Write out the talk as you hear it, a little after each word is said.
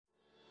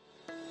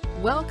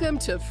Welcome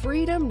to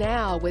Freedom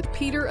Now with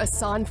Peter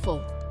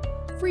Asanful.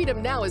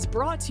 Freedom Now is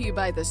brought to you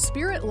by the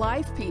Spirit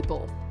Life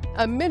People,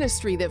 a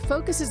ministry that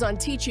focuses on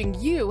teaching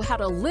you how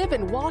to live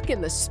and walk in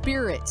the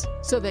Spirit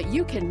so that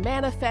you can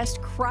manifest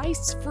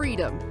Christ's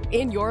freedom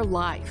in your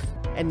life.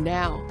 And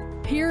now,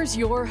 here's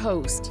your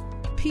host,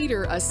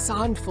 Peter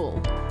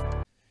Asanful.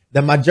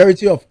 The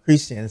majority of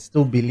Christians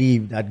still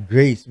believe that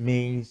grace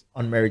means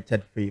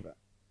unmerited favor.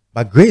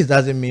 But grace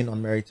doesn't mean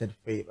unmerited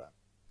favor.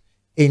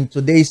 In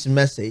today's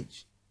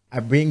message, I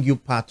bring you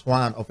part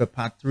 1 of a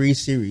part 3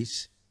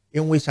 series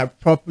in which I'm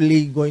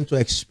properly going to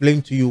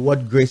explain to you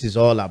what grace is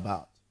all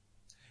about.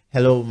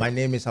 Hello, my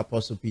name is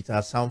Apostle Peter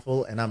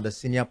Asanful, and I'm the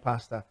senior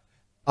pastor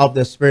of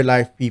the Spirit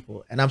Life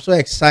People. And I'm so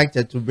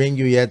excited to bring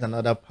you yet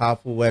another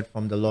powerful word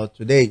from the Lord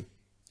today.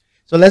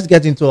 So let's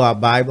get into our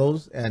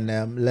Bibles and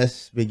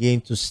let's begin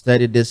to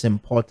study this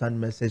important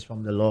message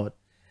from the Lord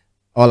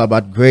all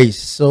about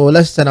grace. So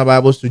let's turn our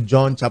Bibles to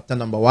John chapter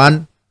number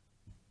 1.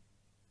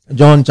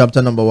 John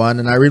chapter number 1,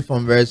 and I read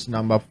from verse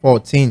number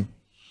 14.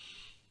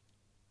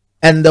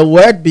 And the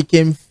Word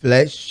became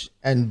flesh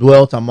and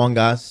dwelt among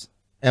us,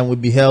 and we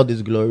beheld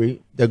his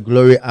glory, the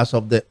glory as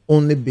of the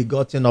only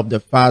begotten of the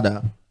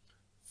Father,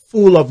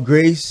 full of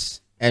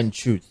grace and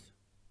truth.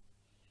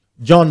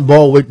 John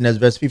bore witness,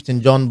 verse 15,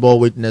 John bore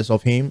witness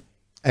of him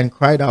and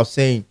cried out,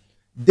 saying,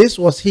 This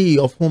was he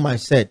of whom I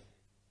said,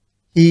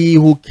 He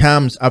who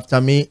comes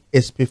after me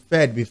is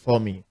preferred before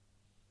me,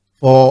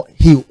 for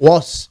he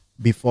was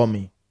before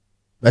me.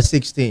 Verse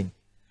 16,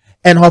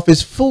 and of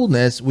his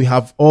fullness we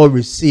have all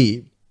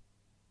received,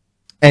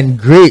 and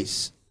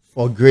grace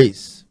for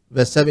grace.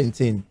 Verse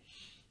 17,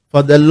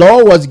 for the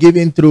law was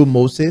given through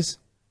Moses,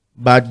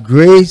 but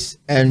grace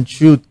and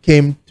truth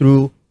came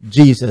through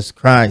Jesus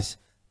Christ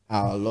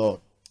our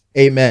Lord.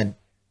 Amen.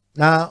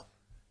 Now,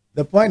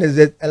 the point is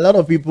that a lot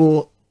of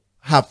people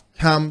have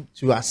come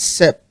to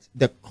accept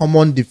the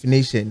common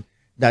definition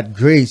that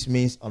grace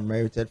means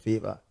unmerited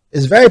favor.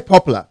 It's very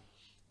popular.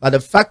 But the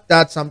fact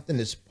that something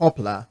is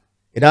popular,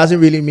 it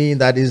doesn't really mean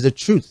that it's the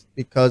truth,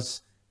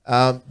 because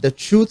the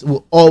truth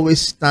will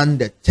always stand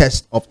the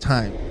test of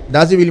time. It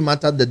doesn't really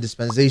matter the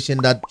dispensation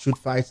that truth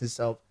finds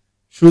itself.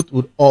 Truth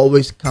would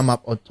always come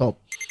up on top.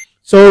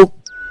 So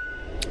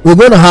we're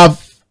going to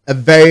have a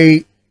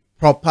very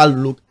proper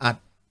look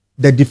at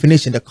the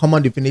definition, the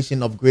common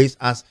definition of grace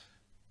as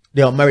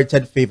the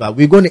unmerited favor.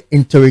 We're going to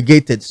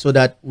interrogate it so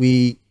that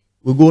we're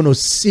going to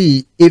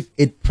see if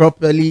it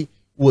properly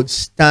would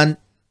stand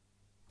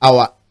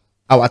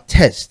our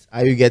test.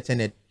 Are you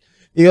getting it?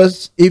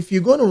 Because if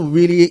you're going to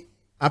really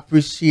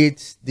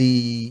appreciate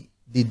the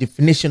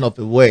definition of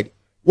a word,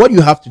 what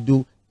you have to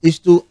do is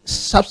to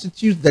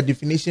substitute the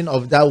definition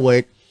of that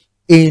word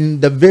in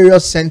the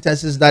various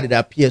sentences that it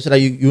appears, so that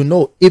you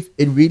know if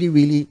it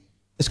really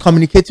is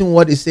communicating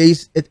what it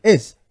says it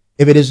is.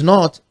 If it is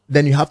not,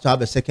 then you have to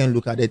have a second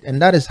look at it. And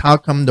that is how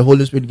come the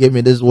Holy Spirit gave me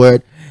this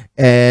word.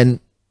 And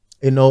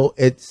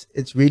it's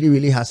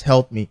really has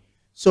helped me.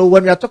 So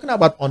when we are talking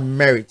about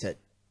unmerited,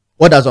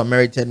 what does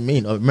unmerited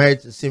mean?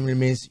 Unmerited simply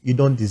means you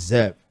don't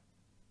deserve.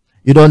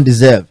 You don't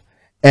deserve.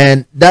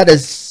 And that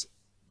is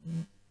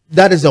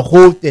the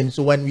whole thing.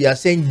 So when we are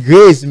saying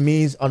grace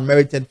means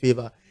unmerited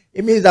favor,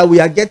 it means that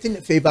we are getting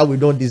favor we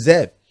don't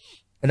deserve.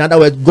 In other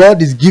words,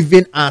 God is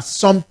giving us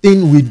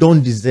something we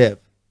don't deserve.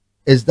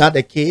 Is that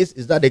the case?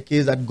 Is that the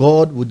case that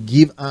God would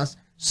give us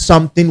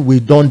something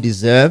we don't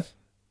deserve?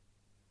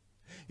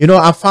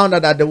 I found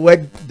out that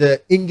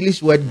the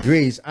English word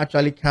grace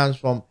actually comes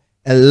from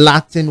a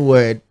Latin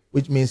word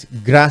which means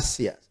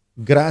gracia.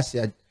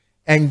 Gracia.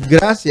 And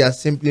gracia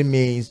simply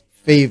means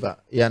favor.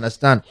 You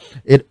understand?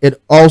 It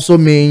also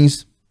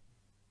means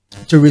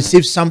to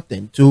receive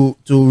something, to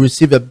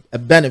receive a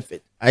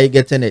benefit. Are you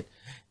getting it?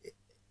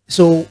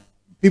 So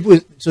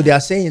they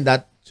are saying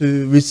that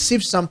to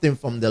receive something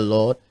from the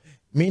Lord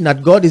mean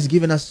that God is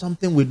giving us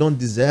something we don't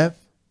deserve.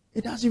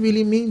 It doesn't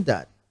really mean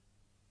that.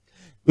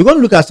 We're going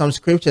to look at some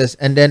scriptures,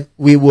 and then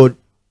we would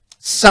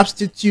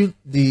substitute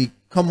the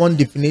common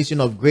definition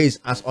of grace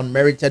as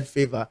unmerited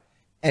favor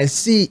and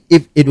see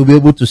if it will be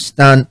able to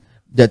stand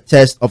the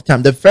test of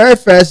time. The very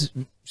first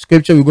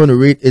scripture we're going to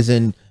read is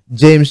in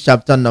James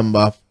chapter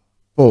number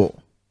 4.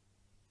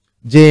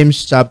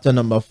 James chapter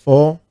number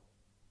 4.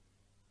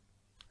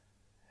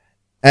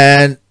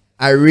 And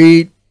I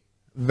read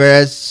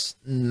verse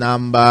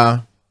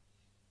number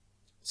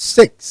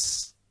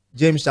 6.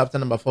 James chapter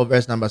number 4,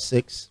 verse number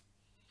 6.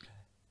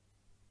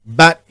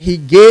 But he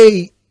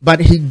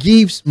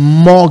gives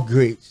more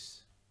grace.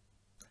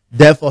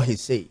 Therefore he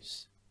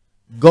says,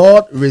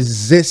 God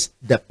resists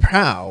the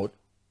proud,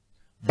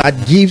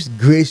 but gives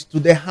grace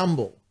to the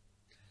humble.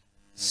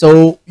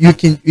 So you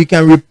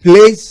can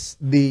replace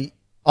the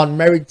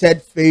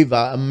unmerited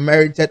favor,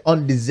 unmerited,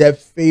 undeserved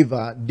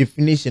favor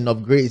definition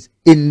of grace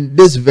in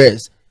this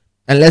verse,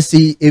 and let's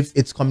see if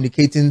it's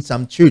communicating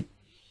some truth.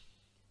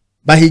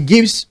 But he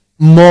gives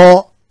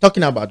more,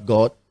 talking about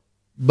God,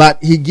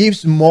 but he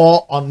gives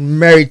more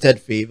unmerited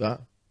favor.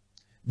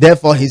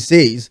 Therefore he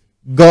says,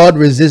 God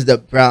resists the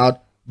proud,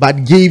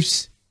 but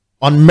gives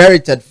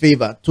unmerited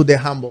favor to the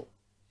humble.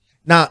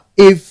 Now,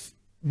 if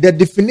the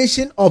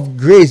definition of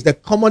grace, the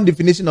common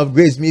definition of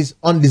grace means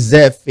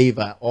undeserved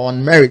favor or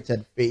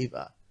unmerited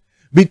favor,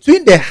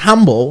 between the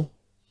humble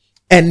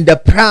and the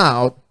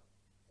proud,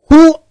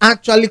 who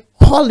actually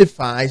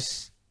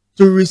qualifies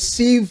to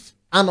receive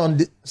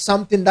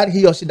something that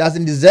he or she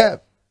doesn't deserve?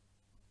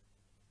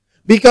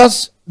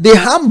 Because the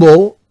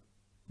humble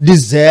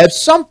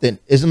deserves something,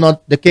 is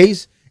not the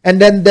case?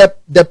 And then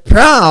the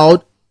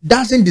proud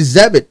doesn't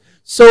deserve it.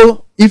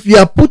 So if you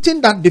are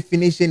putting that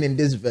definition in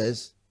this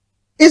verse,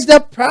 it's the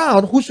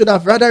proud who should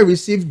have rather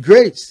received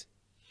grace.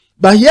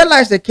 But here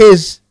lies the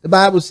case. The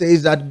Bible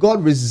says that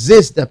God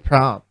resists the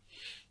proud,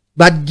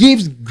 but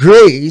gives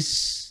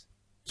grace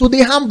to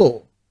the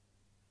humble.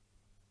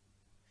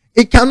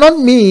 It cannot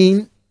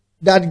mean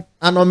that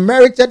an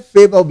unmerited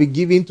favor will be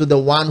given to the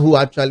one who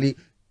actually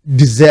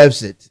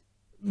deserves it.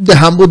 The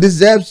humble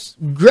deserves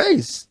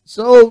grace.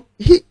 So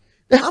the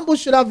humble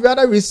should have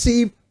rather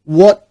received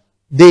what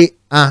they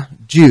are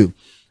due.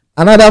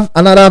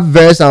 Another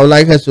verse I would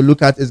like us to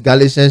look at is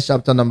Galatians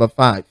chapter number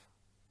 5.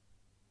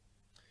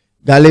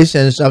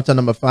 Galatians chapter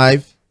number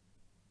 5.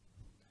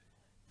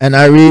 And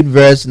I read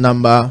verse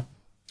number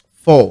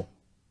 4.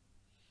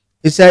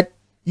 It said,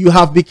 "You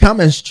have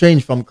become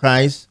estranged from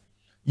Christ,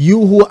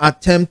 you who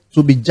attempt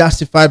to be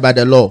justified by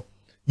the law.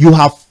 You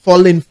have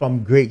fallen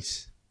from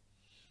grace.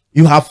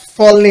 You have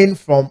fallen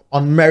from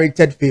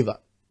unmerited favor.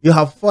 You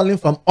have fallen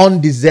from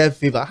undeserved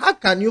favor." How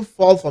can you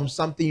fall from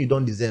something you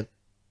don't deserve?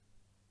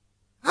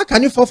 How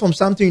can you fall from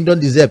something you don't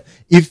deserve?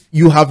 If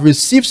you have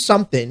received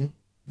something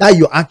that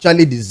you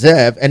actually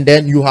deserve and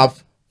then you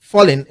have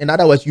fallen, in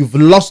other words, you've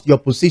lost your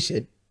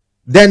position,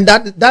 then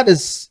that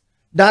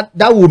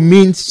will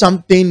mean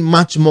something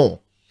much more.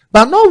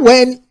 But not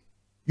when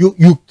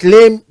you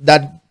claim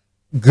that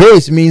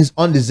grace means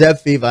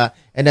undeserved favor,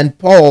 and then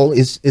Paul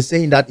is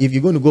saying that if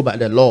you're going to go by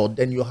the law,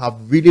 then you have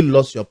really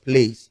lost your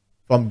place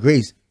from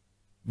grace.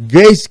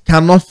 Grace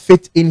cannot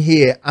fit in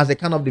here as a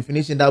kind of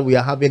definition that we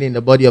are having in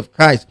the body of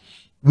Christ.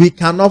 We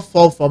cannot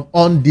fall from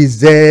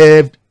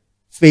undeserved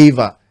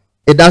favor.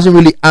 It doesn't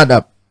really add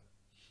up.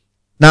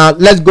 Now,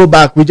 let's go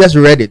back. We just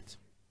read it.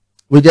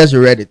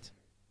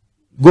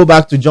 Go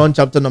back to John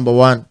chapter number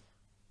 1.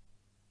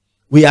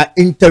 We are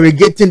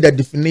interrogating the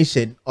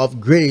definition of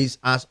grace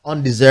as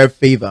undeserved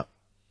favor.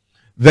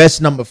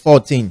 Verse number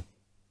 14.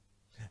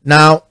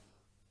 Now,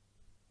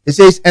 it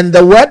says, "And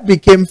the word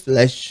became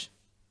flesh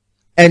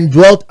and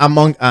dwelt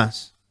among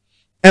us,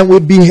 and we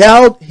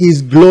beheld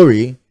his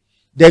glory,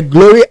 the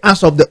glory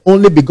as of the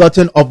only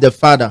begotten of the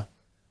Father,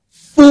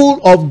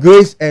 full of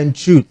grace and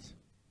truth."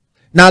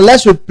 Now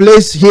let's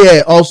replace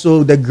here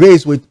also the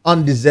grace with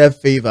undeserved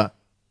favor.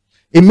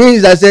 It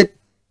means that it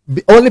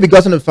only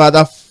begotten of the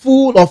Father,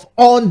 full of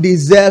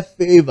undeserved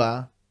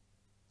favor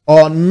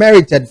or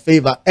unmerited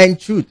favor and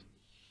truth.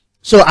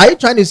 So are you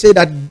trying to say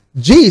that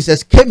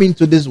Jesus came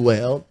into this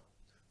world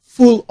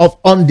full of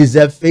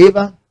undeserved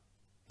favor?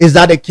 Is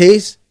that the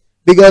case?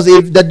 Because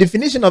if the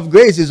definition of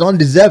grace is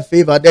undeserved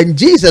favor, then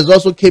Jesus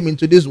also came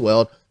into this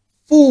world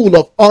full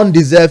of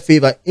undeserved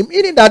favor.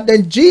 Meaning that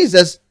then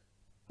Jesus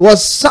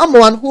was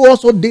someone who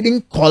also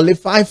didn't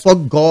qualify for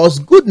God's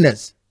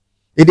goodness.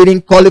 He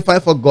didn't qualify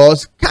for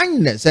God's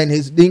kindness, and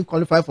he didn't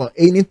qualify for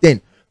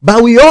anything.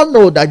 But we all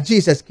know that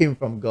Jesus came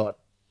from God.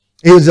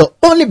 He was the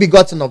only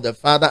begotten of the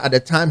Father at the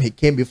time he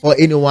came, before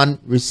anyone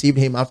received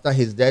him after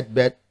his death,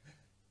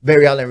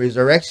 burial, and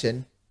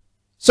resurrection.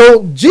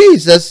 So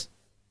Jesus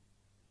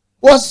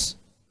was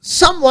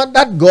someone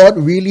that God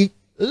really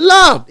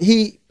loved.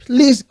 He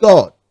pleased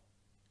God.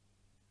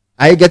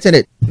 Are you getting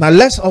it? Now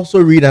let's also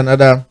read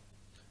another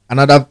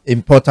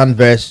important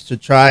verse to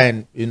try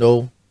and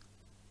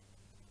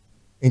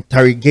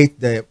interrogate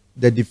the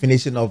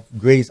definition of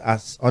grace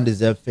as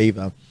undeserved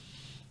favor.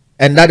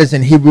 And that is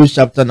in Hebrews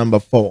chapter number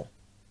 4.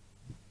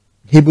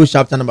 Hebrews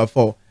chapter number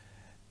 4.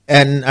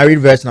 And I read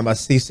verse number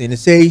 16. It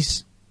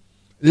says,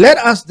 "Let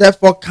us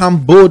therefore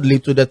come boldly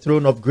to the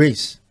throne of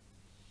grace,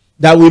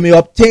 that we may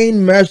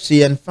obtain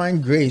mercy and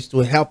find grace to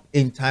help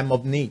in time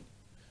of need."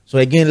 So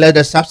again, let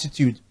us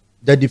substitute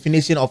the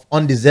definition of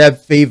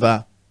undeserved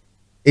favor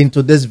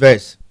into this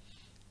verse.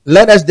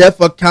 Let us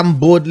therefore come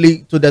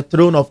boldly to the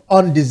throne of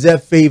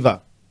undeserved favor,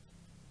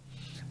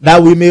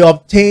 that we may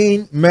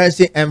obtain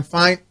mercy and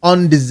find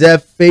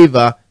undeserved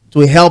favor to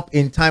help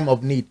in time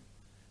of need.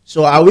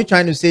 So are we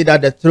trying to say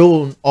that the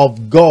throne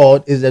of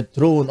God is a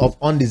throne of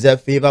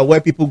undeserved favor, where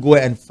people go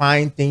and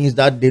find things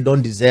that they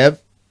don't deserve?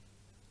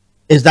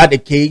 Is that the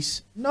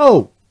case?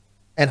 No.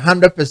 And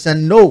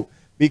 100% no.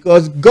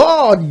 Because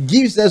God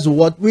gives us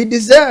what we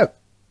deserve.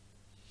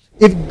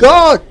 If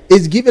God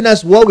is giving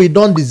us what we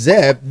don't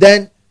deserve,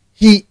 then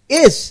he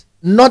is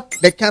not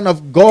the kind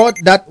of God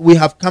that we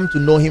have come to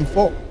know him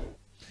for.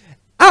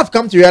 I've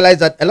come to realize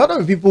that a lot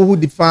of people who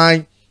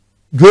define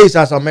grace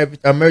as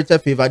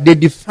unmerited favor, they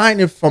define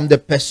it from the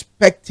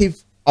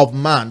perspective of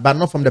man, but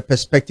not from the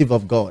perspective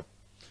of God.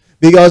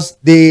 Because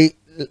they,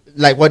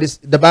 like what is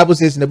the Bible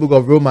says in the book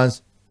of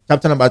Romans,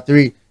 chapter number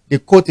 3, they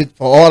quote it,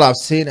 "For all have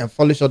sinned and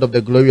fallen short of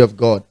the glory of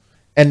God."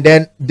 And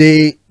then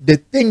they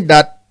think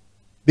that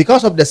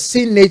because of the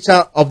sin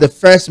nature of the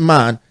first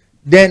man,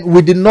 then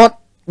we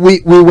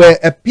were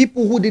a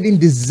people who didn't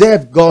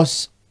deserve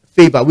God's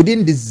favor. We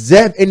didn't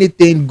deserve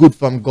anything good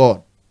from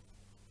God.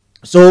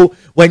 So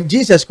when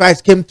Jesus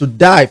Christ came to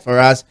die for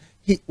us,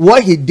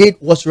 what he did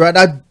was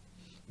rather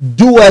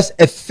do us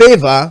a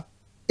favor,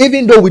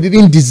 even though we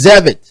didn't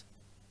deserve it.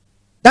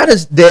 That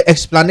is the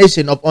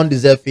explanation of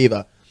undeserved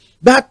favor.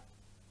 But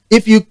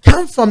if you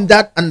come from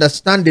that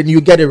understanding,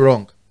 you get it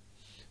wrong.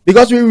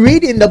 Because we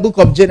read in the book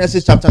of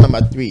Genesis chapter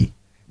number 3,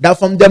 that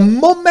from the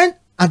moment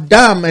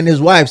Adam and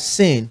his wife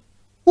sinned,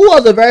 who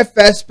was the very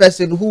first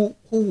person who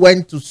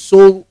went to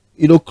sew,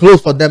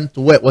 clothes for them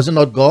to wear? Was it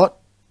not God?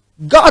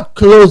 God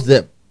clothed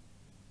them.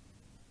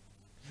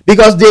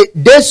 Because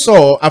they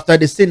saw after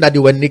the sin that they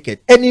were naked.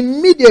 And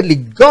immediately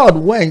God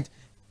went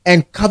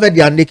and covered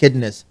their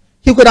nakedness.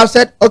 He could have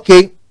said,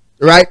 okay,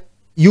 right,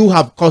 you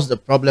have caused the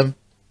problem.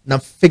 Now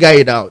figure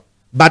it out.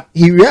 But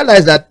he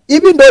realized that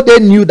even though they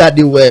knew that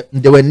they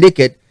were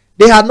naked,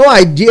 they had no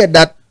idea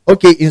that,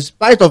 okay, in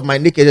spite of my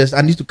nakedness,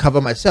 I need to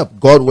cover myself.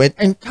 God went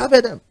and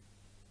covered them.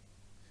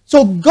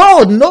 So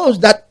God knows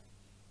that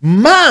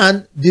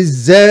man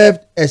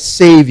deserved a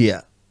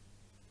savior.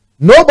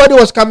 Nobody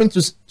was coming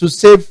to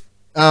save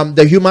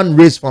the human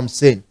race from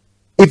sin.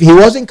 If he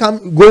wasn't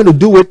going to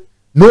do it,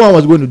 no one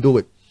was going to do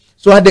it.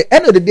 So at the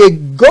end of the day,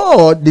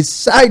 God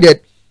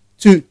decided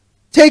to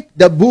take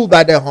the bull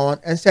by the horn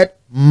and said,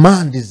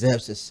 man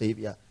deserves a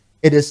savior.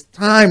 It is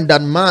time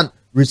that man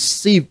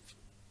received,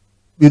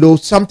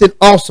 something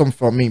awesome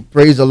from me.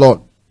 Praise the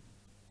Lord.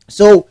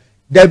 So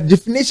the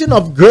definition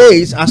of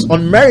grace as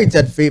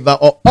unmerited favor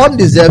or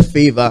undeserved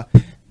favor,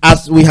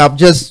 as we have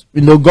just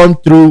gone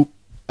through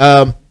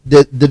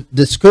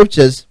the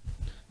scriptures,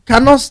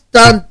 cannot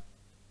stand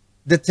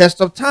the test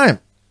of time.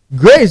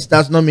 Grace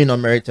does not mean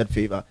unmerited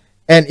favor.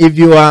 And if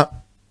you are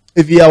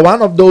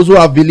one of those who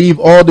have believed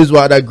all this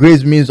while that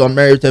grace means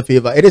unmerited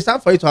favor, it is time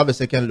for you to have a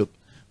second look,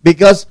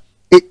 because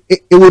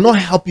it will not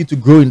help you to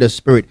grow in the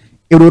spirit.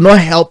 It will not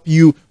help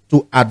you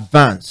to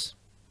advance.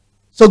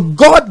 So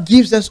God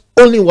gives us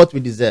only what we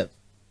deserve.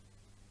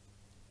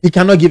 He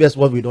cannot give us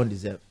what we don't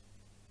deserve.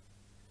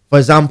 For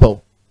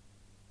example,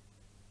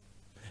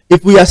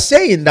 if we are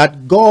saying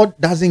that God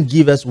doesn't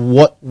give us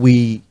what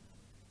we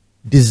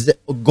deserve,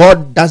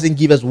 God doesn't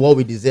give us what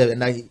we deserve,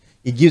 and that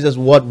he gives us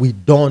what we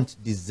don't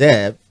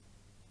deserve,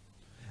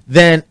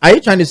 then are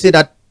you trying to say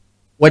that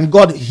when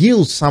God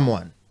heals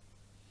someone,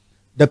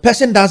 the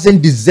person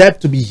doesn't deserve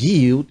to be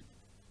healed,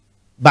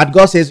 but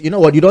God says, you know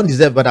what, you don't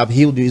deserve, but I've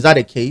healed you? Is that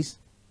the case?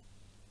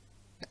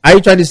 Are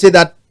you trying to say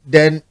that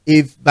then,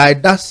 if by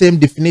that same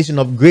definition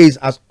of grace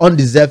as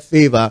undeserved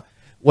favor,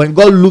 when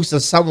God looks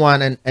at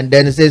someone and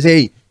then says,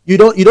 hey, you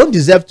don't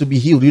deserve to be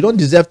healed, you don't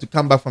deserve to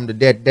come back from the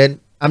dead, then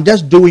I'm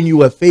just doing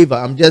you a favor,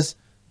 I'm just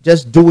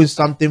doing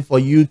something for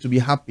you to be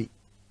happy,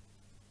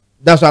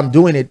 that's why I'm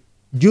doing it?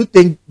 Do you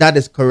think that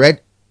is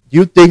correct? Do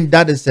you think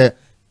that is a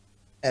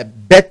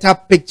better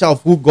picture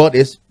of who God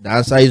is? The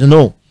answer is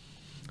no.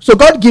 So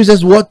God gives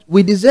us what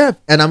we deserve,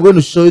 and I'm going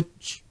to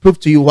prove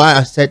to you why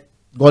I said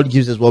God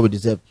gives us what we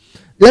deserve.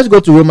 Let's go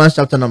to Romans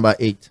chapter number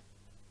 8.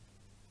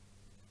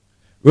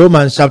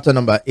 Romans chapter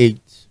number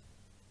 8.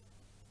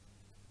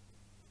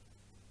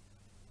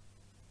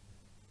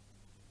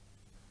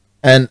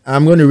 And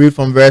I'm going to read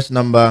from verse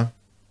number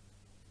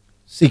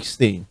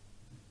 16.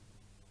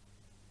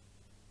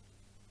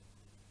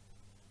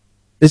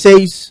 It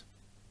says,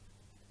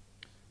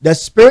 the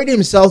Spirit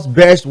himself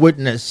bears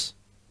witness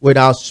with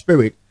our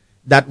spirit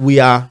that we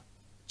are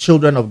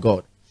children of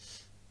God.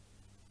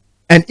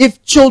 And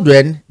if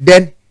children,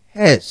 then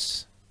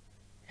heirs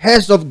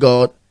of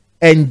God,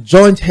 and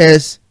joint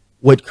heirs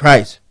with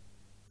Christ,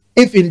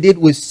 if indeed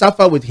we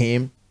suffer with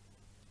him,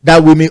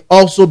 that we may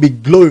also be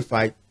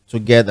glorified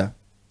together.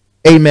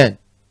 Amen.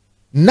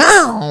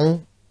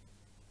 Now,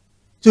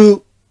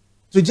 to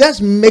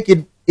just make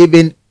it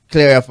even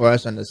clearer for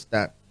us to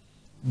understand,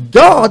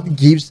 God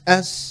gives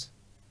us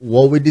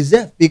what we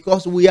deserve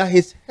because we are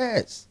his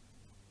heirs.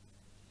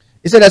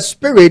 He said, the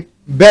Spirit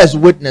bears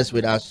witness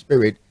with our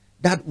spirit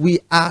that we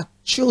are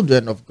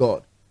children of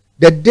God.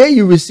 The day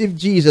you receive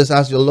Jesus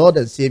as your Lord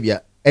and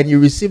Savior, and you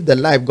receive the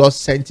life God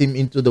sent him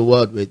into the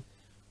world with,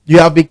 you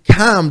have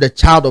become the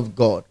child of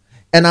God.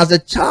 And as a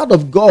child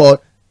of God,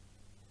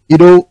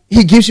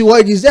 he gives you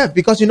what you deserve,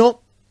 because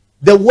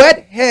the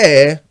word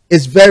 "heir"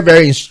 is very,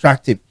 very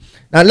instructive.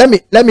 Now let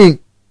me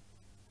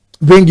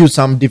bring you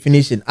some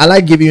definition. I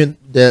like giving you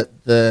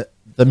the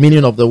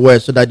meaning of the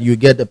word so that you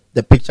get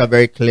the picture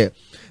very clear.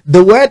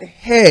 The word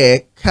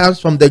 "heir" comes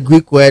from the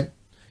Greek word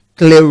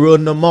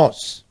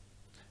kleronomos.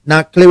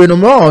 Now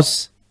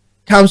kleronomos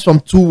comes from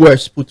two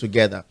words put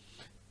together.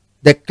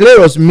 The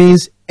kleros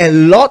means a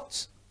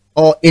lot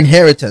or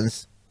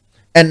inheritance,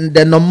 and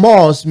the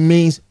nomos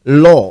means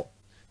law.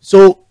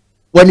 So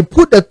when you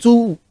put the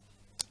two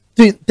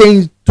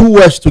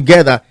words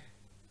together,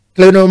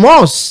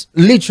 kleronomos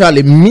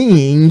literally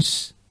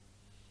means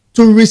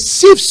to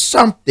receive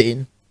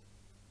something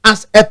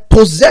as a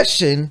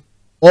possession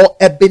or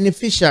a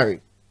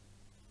beneficiary.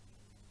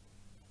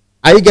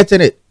 Are you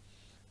getting it?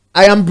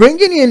 I am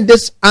bringing in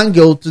this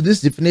angle to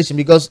this definition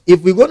because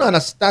if we're going to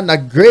understand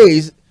that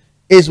grace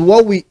is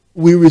what we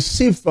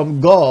receive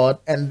from God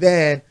and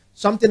then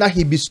something that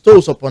he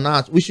bestows upon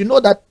us, we should know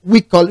that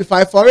we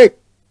qualify for it.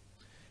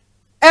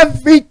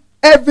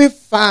 Every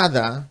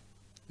father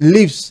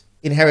leaves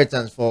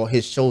inheritance for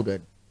his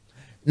children.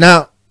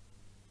 Now,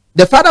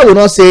 the father will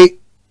not say,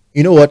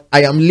 you know what,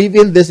 I am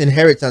leaving this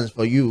inheritance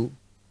for you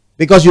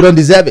because you don't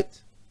deserve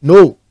it.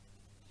 No.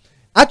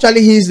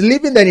 Actually, he is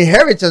leaving the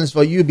inheritance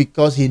for you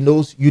because he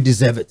knows you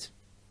deserve it.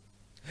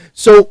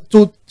 So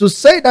to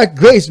say that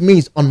grace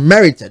means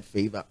unmerited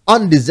favor,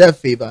 undeserved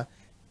favor,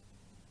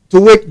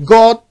 to which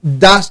God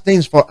does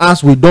things for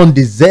us we don't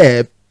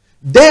deserve,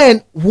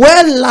 then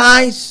where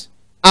lies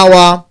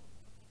our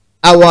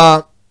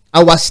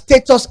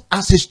status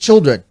as his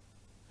children?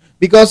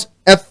 Because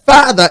a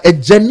father, a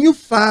genuine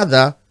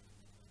father,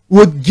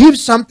 would give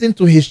something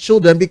to his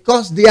children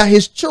because they are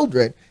his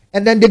children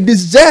and then they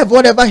deserve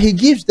whatever he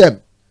gives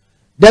them.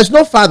 There's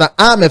no father.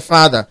 I'm a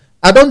father.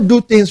 I don't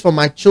do things for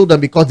my children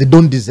because they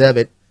don't deserve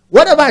it.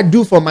 Whatever I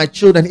do for my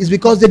children is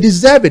because they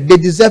deserve it. They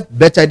deserve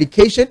better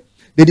education.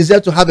 They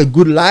deserve to have a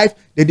good life.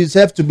 They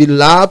deserve to be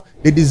loved.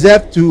 They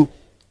deserve to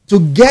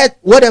get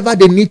whatever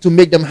they need to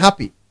make them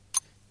happy.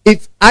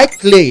 If I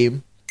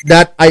claim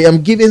that I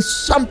am giving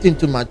something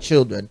to my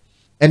children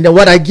and then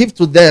what I give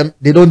to them,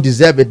 they don't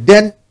deserve it,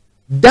 then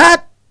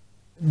that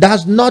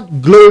does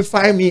not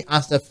glorify me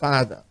as a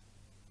father.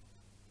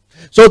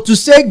 So to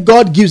say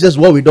God gives us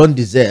what we don't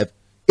deserve,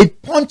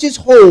 it punches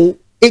hole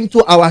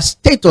into our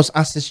status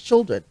as his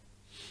children.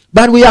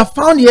 But we have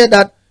found here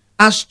that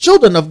as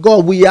children of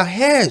God, we are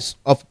heirs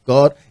of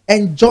God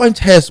and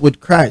joint heirs with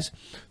Christ.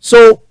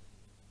 So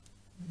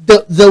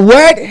the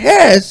word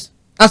heirs,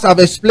 as I've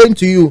explained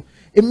to you,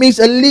 it means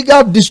a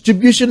legal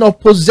distribution of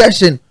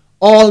possession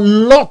or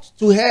lot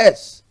to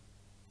heirs.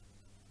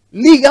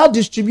 Legal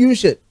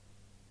distribution.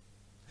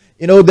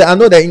 You know, I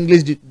know the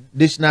English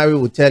dictionary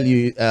will tell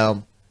you a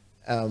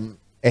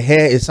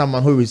heir is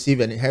someone who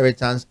receives an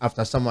inheritance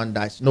after someone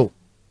dies. No,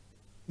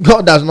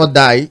 God does not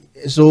die,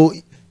 so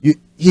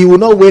he will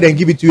not wait and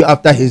give it to you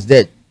after his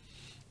death.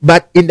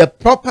 But in the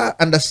proper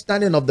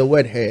understanding of the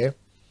word heir,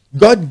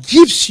 God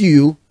gives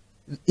you,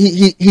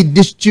 he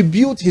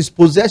distributes his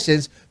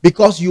possessions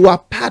because you are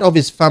part of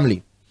his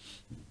family.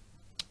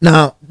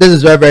 Now, this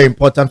is very, very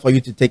important for you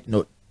to take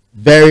note.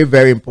 Very,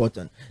 very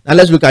important. Now,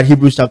 let's look at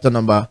Hebrews chapter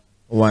number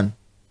 1.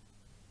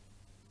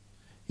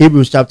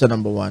 Hebrews chapter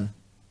number 1.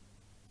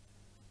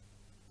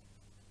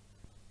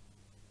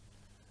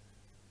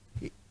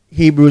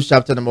 Hebrews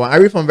chapter number 1. I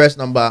read from verse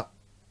number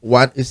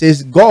 1. It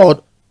says,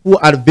 God, who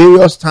at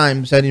various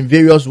times and in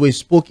various ways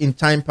spoke in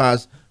time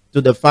past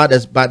to the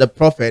fathers by the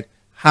prophet,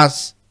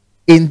 has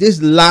in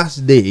these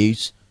last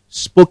days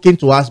spoken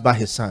to us by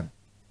his Son,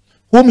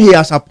 whom he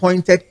has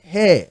appointed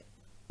heir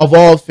of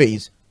all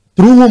things,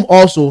 through whom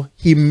also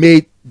he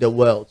made the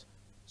world.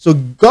 So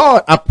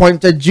God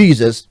appointed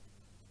Jesus,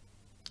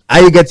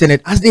 are you getting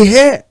it, as the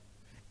heir,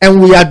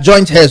 and we are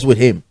joint heirs with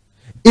him.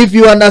 If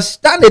you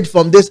understand it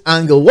from this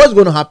angle, what's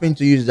going to happen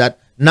to you is that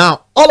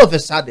now, all of a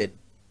sudden,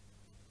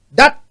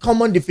 that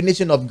common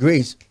definition of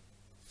grace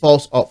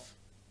falls off.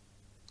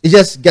 It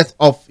just gets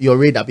off your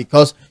radar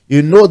because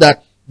you know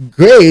that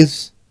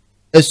grace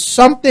is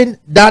something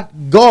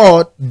that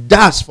God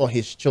does for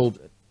his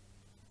children.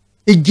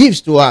 He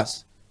gives to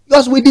us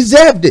because we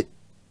deserved it.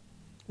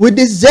 We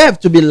deserve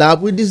to be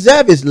loved. We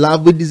deserve his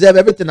love. We deserve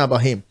everything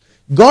about him.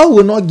 God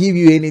will not give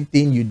you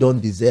anything you don't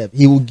deserve.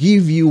 He will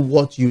give you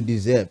what you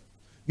deserve.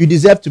 You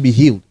deserve to be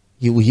healed.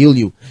 He will heal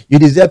you. You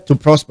deserve to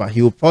prosper.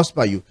 He will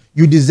prosper you.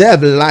 You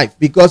deserve life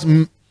because,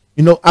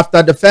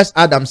 after the first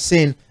Adam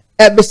sinned,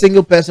 every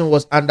single person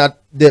was under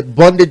the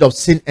bondage of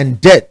sin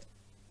and death.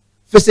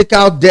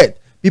 Physical death.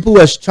 People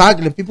were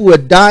struggling. People were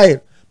dying.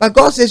 But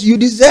God says you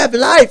deserve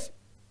life.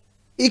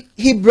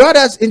 He brought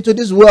us into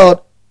this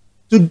world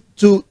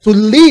to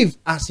live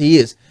as he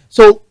is.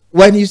 So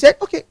when you said,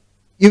 okay,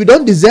 if you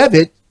don't deserve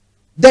it,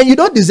 then you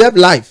don't deserve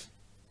life.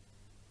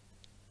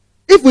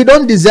 If we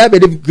don't deserve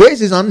it, if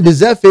grace is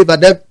undeserved favor,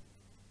 then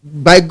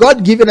by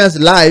God giving us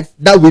life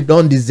that we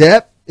don't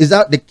deserve, is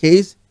that the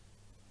case?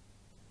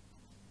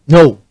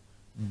 No.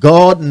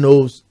 God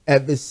knows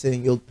every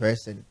single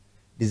person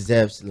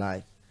deserves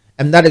life.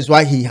 And that is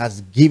why he has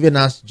given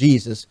us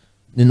Jesus,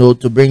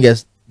 to bring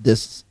us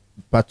this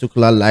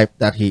particular life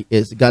that he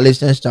is.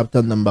 Galatians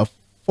chapter number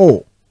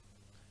 4.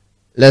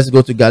 Let's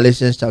go to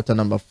Galatians chapter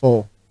number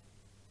 4.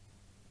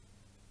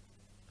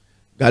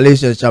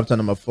 Galatians chapter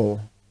number 4.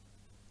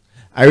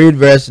 I read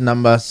verse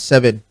number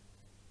 7.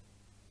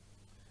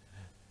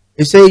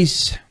 It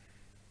says,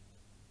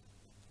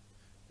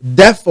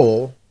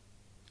 therefore,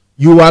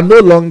 you are no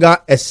longer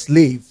a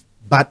slave,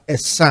 but a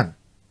son.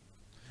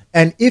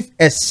 And if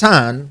a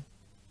son,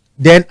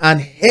 then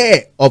an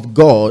heir of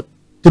God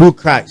through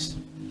Christ.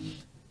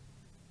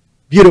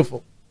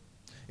 Beautiful.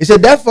 He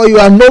said, therefore, you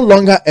are no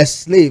longer a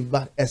slave,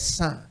 but a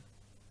son.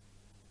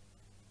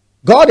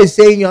 God is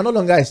saying you are no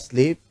longer a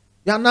slave.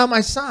 You are now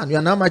my son. You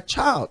are now my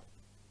child.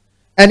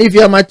 And if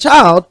you are my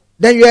child,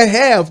 then you are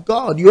heir of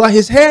God. You are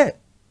his heir.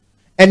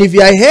 And if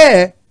you are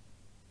here,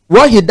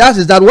 what he does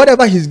is that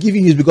whatever he's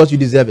giving you is because you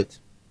deserve it.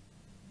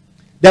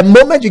 The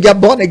moment you get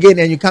born again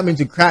and you come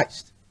into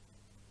Christ,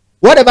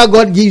 whatever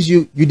God gives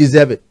you, you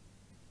deserve it.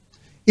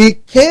 He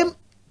came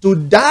to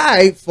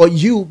die for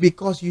you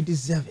because you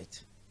deserve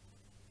it.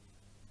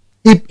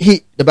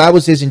 The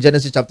Bible says in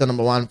Genesis chapter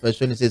number 1, verse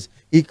 20, it says,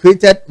 he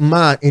created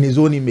man in his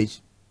own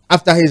image,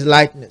 after his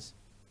likeness.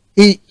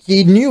 He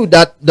knew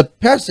that the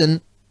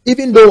person,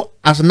 even though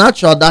as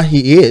natural that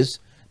he is,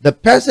 the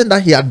person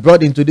that he had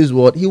brought into this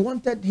world, he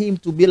wanted him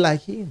to be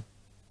like him.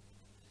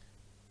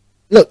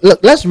 Look,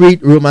 let's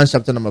read Romans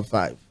chapter number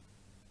 5.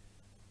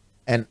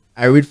 And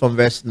I read from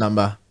verse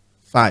number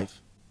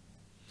 5.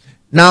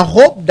 Now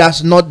hope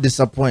does not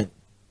disappoint,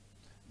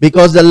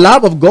 because the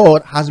love of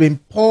God has been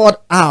poured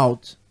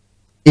out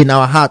in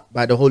our heart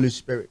by the Holy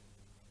Spirit,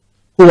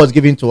 who was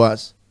given to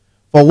us.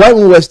 For when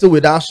we were still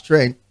without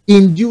strength,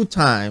 in due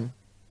time,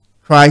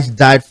 Christ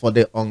died for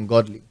the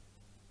ungodly.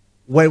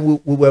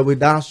 When we were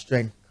without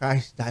strength,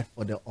 Christ died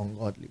for the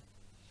ungodly.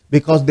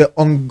 Because the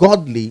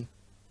ungodly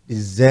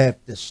deserve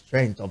the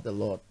strength of the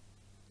Lord.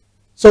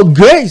 So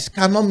grace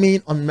cannot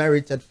mean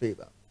unmerited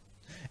favor.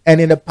 And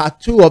in the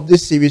part 2 of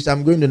this series,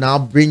 I'm going to now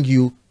bring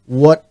you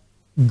what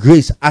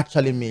grace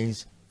actually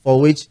means, for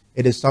which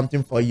it is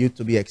something for you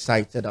to be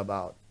excited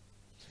about.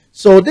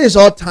 So this is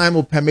all time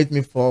will permit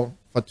me for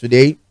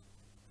today.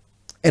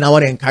 And I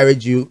want to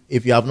encourage you,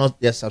 if you have not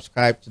yet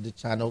subscribed to the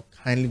channel,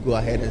 kindly go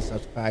ahead and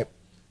subscribe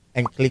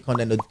and click on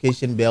the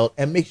notification bell,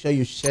 and make sure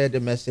you share the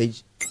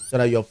message so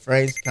that your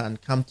friends can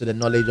come to the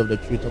knowledge of the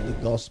truth of the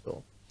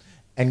gospel.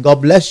 And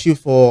God bless you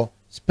for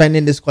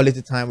spending this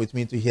quality time with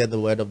me to hear the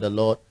word of the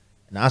Lord.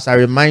 And as I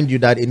remind you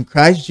that in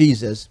Christ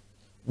Jesus,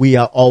 we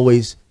are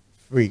always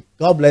free.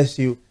 God bless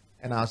you,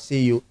 and I'll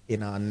see you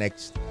in our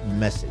next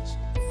message.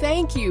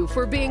 Thank you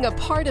for being a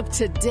part of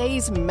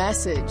today's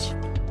message.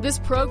 This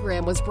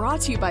program was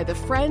brought to you by the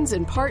friends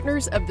and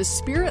partners of the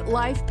Spirit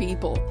Life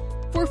People.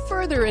 For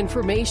further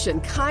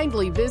information,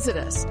 kindly visit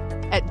us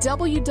at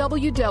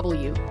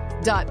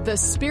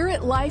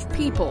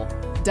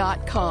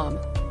www.thespiritlifepeople.com,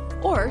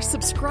 or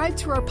subscribe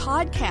to our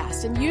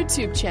podcast and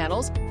YouTube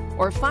channels,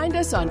 or find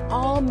us on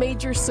all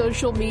major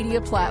social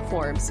media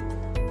platforms.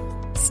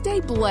 Stay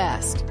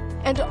blessed,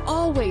 and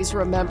always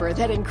remember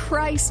that in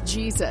Christ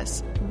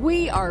Jesus,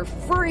 we are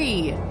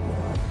free.